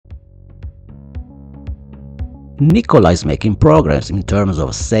Nikola is making progress in terms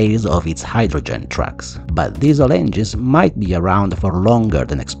of sales of its hydrogen trucks, but diesel engines might be around for longer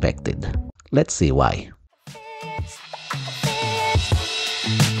than expected. Let's see why.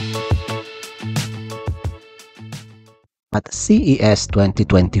 At CES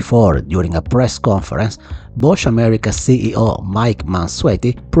 2024, during a press conference, Bosch America CEO Mike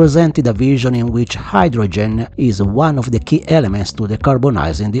Mansueti presented a vision in which hydrogen is one of the key elements to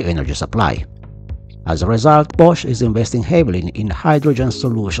decarbonizing the energy supply. As a result, Bosch is investing heavily in hydrogen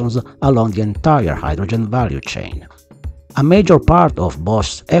solutions along the entire hydrogen value chain. A major part of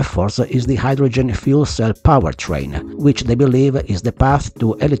Bosch's efforts is the hydrogen fuel cell powertrain, which they believe is the path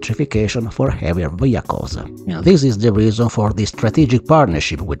to electrification for heavier vehicles. This is the reason for the strategic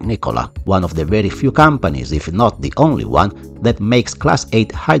partnership with Nikola, one of the very few companies, if not the only one, that makes Class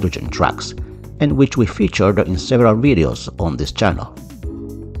 8 hydrogen trucks, and which we featured in several videos on this channel.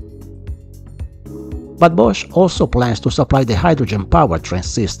 But Bosch also plans to supply the hydrogen powertrain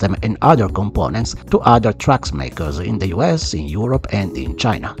system and other components to other truck makers in the US, in Europe and in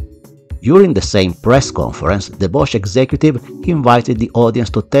China. During the same press conference, the Bosch executive invited the audience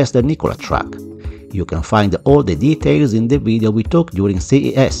to test the Nikola truck. You can find all the details in the video we took during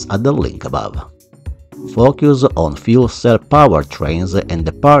CES at the link above. Focus on fuel cell powertrains and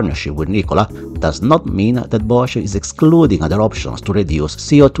the partnership with Nikola does not mean that Bosch is excluding other options to reduce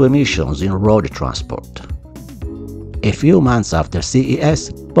CO2 emissions in road transport. A few months after CES,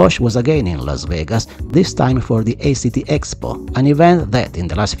 Bosch was again in Las Vegas, this time for the ACT Expo, an event that in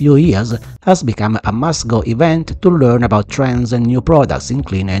the last few years has become a must-go event to learn about trends and new products in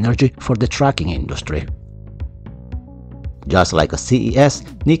clean energy for the trucking industry. Just like a CES,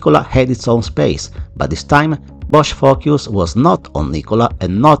 Nikola had its own space, but this time Bosch's focus was not on Nikola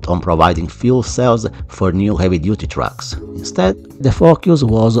and not on providing fuel cells for new heavy-duty trucks. Instead, the focus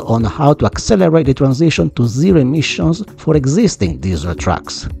was on how to accelerate the transition to zero emissions for existing diesel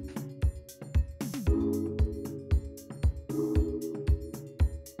trucks.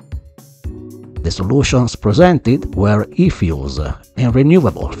 The solutions presented were eFuels and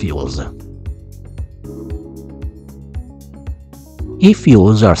renewable fuels.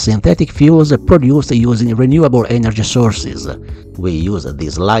 eFuels are synthetic fuels produced using renewable energy sources. We use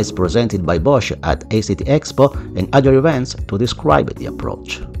these slides presented by Bosch at ACT Expo and other events to describe the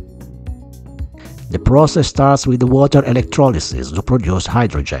approach. The process starts with water electrolysis to produce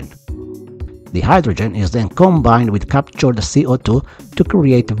hydrogen. The hydrogen is then combined with captured CO2 to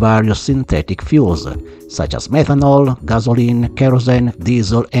create various synthetic fuels, such as methanol, gasoline, kerosene,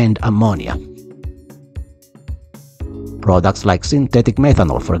 diesel, and ammonia. Products like synthetic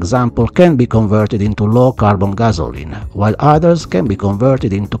methanol, for example, can be converted into low-carbon gasoline, while others can be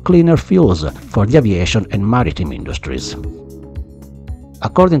converted into cleaner fuels for the aviation and maritime industries.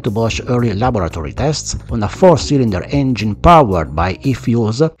 According to Bosch, early laboratory tests on a 4-cylinder engine powered by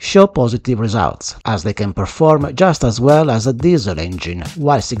eFuels show positive results, as they can perform just as well as a diesel engine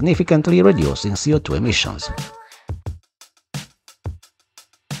while significantly reducing CO2 emissions.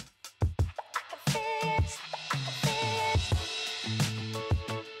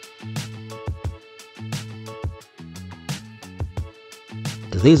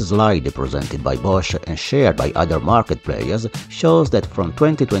 This slide presented by Bosch and shared by other market players shows that from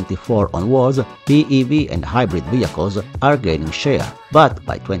 2024 onwards, BEV and hybrid vehicles are gaining share, but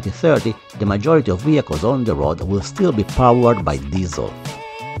by 2030 the majority of vehicles on the road will still be powered by diesel.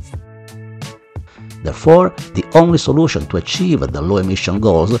 Therefore, the only solution to achieve the low-emission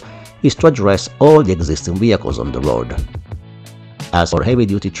goals is to address all the existing vehicles on the road. As for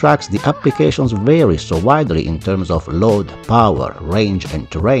heavy-duty trucks, the applications vary so widely in terms of load, power, range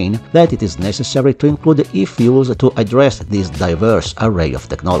and terrain that it is necessary to include eFuels to address this diverse array of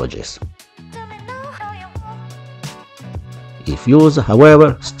technologies. eFuels,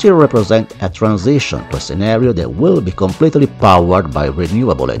 however, still represent a transition to a scenario that will be completely powered by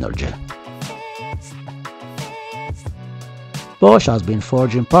renewable energy. Bosch has been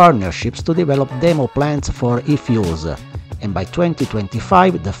forging partnerships to develop demo plants for eFuels, and by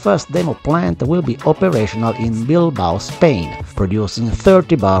 2025 the first demo plant will be operational in Bilbao, Spain, producing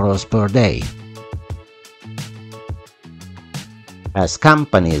 30 barrels per day. As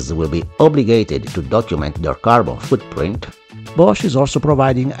companies will be obligated to document their carbon footprint, Bosch is also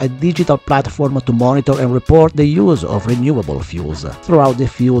providing a digital platform to monitor and report the use of renewable fuels throughout the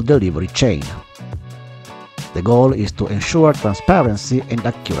fuel delivery chain. The goal is to ensure transparency and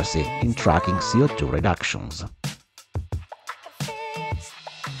accuracy in tracking CO2 reductions.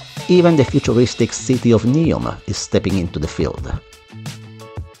 Even the futuristic city of Neom is stepping into the field.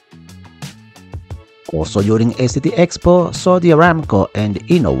 Also during ACT Expo, Saudi Aramco and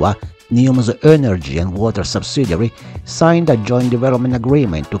Innova NEOM's energy and water subsidiary signed a joint development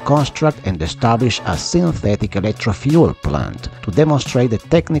agreement to construct and establish a synthetic electrofuel plant to demonstrate the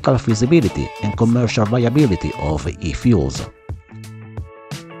technical feasibility and commercial viability of eFuels.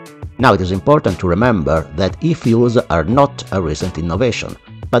 Now, it is important to remember that eFuels are not a recent innovation,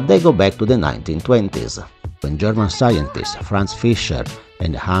 but they go back to the 1920s, when German scientists Franz Fischer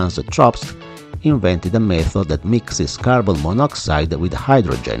and Hans Tropsch invented a method that mixes carbon monoxide with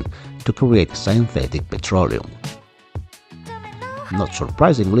hydrogen to create synthetic petroleum. Not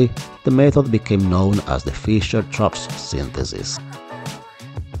surprisingly, the method became known as the Fischer-Tropsch synthesis.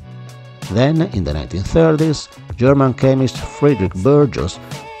 Then, in the 1930s, German chemist Friedrich Burgos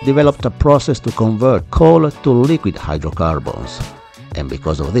developed a process to convert coal to liquid hydrocarbons, and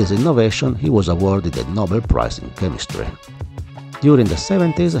because of this innovation he was awarded the Nobel Prize in Chemistry. During the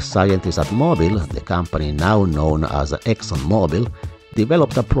 70s, scientists at Mobil, the company now known as ExxonMobil,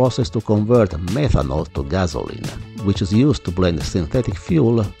 developed a process to convert methanol to gasoline, which is used to blend synthetic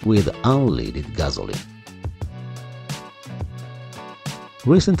fuel with unleaded gasoline.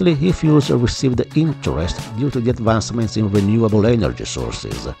 Recently, eFuels received interest due to the advancements in renewable energy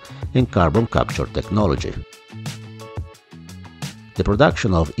sources and carbon capture technology. The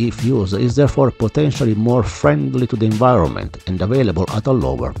production of eFuels is therefore potentially more friendly to the environment and available at a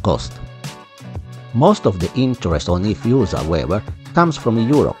lower cost. Most of the interest on eFuels, however, comes from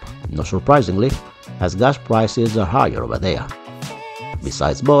Europe, not surprisingly, as gas prices are higher over there.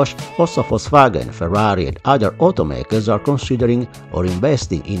 Besides Bosch, also Volkswagen, Ferrari and other automakers are considering or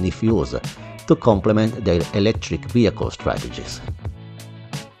investing in eFuels to complement their electric vehicle strategies.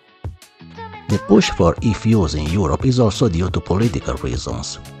 The push for eFuels in Europe is also due to political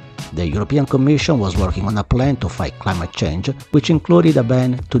reasons. The European Commission was working on a plan to fight climate change, which included a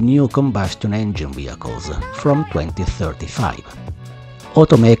ban to new combustion engine vehicles from 2035.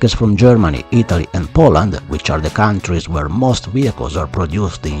 Automakers from Germany, Italy and Poland, which are the countries where most vehicles are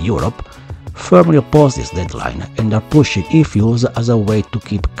produced in Europe, firmly oppose this deadline and are pushing eFuels as a way to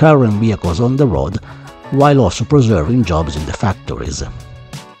keep current vehicles on the road while also preserving jobs in the factories.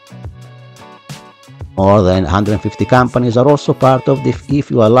 More than 150 companies are also part of the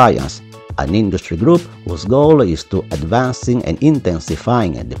eFuel Alliance, an industry group whose goal is to advancing and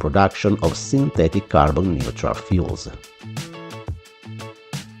intensifying the production of synthetic carbon-neutral fuels.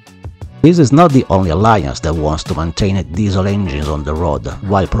 This is not the only alliance that wants to maintain diesel engines on the road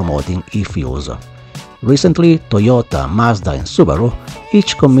while promoting eFuels. Recently, Toyota, Mazda and Subaru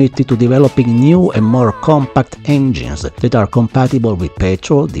each committed to developing new and more compact engines that are compatible with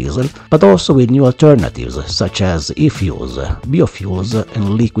petrol, diesel, but also with new alternatives such as eFuels, biofuels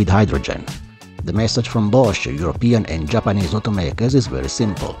and liquid hydrogen. The message from Bosch, European and Japanese automakers is very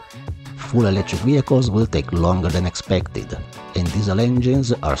simple. Full electric vehicles will take longer than expected, and diesel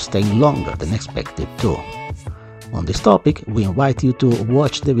engines are staying longer than expected too. On this topic, we invite you to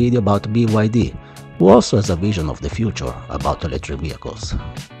watch the video about BYD, who also has a vision of the future about electric vehicles.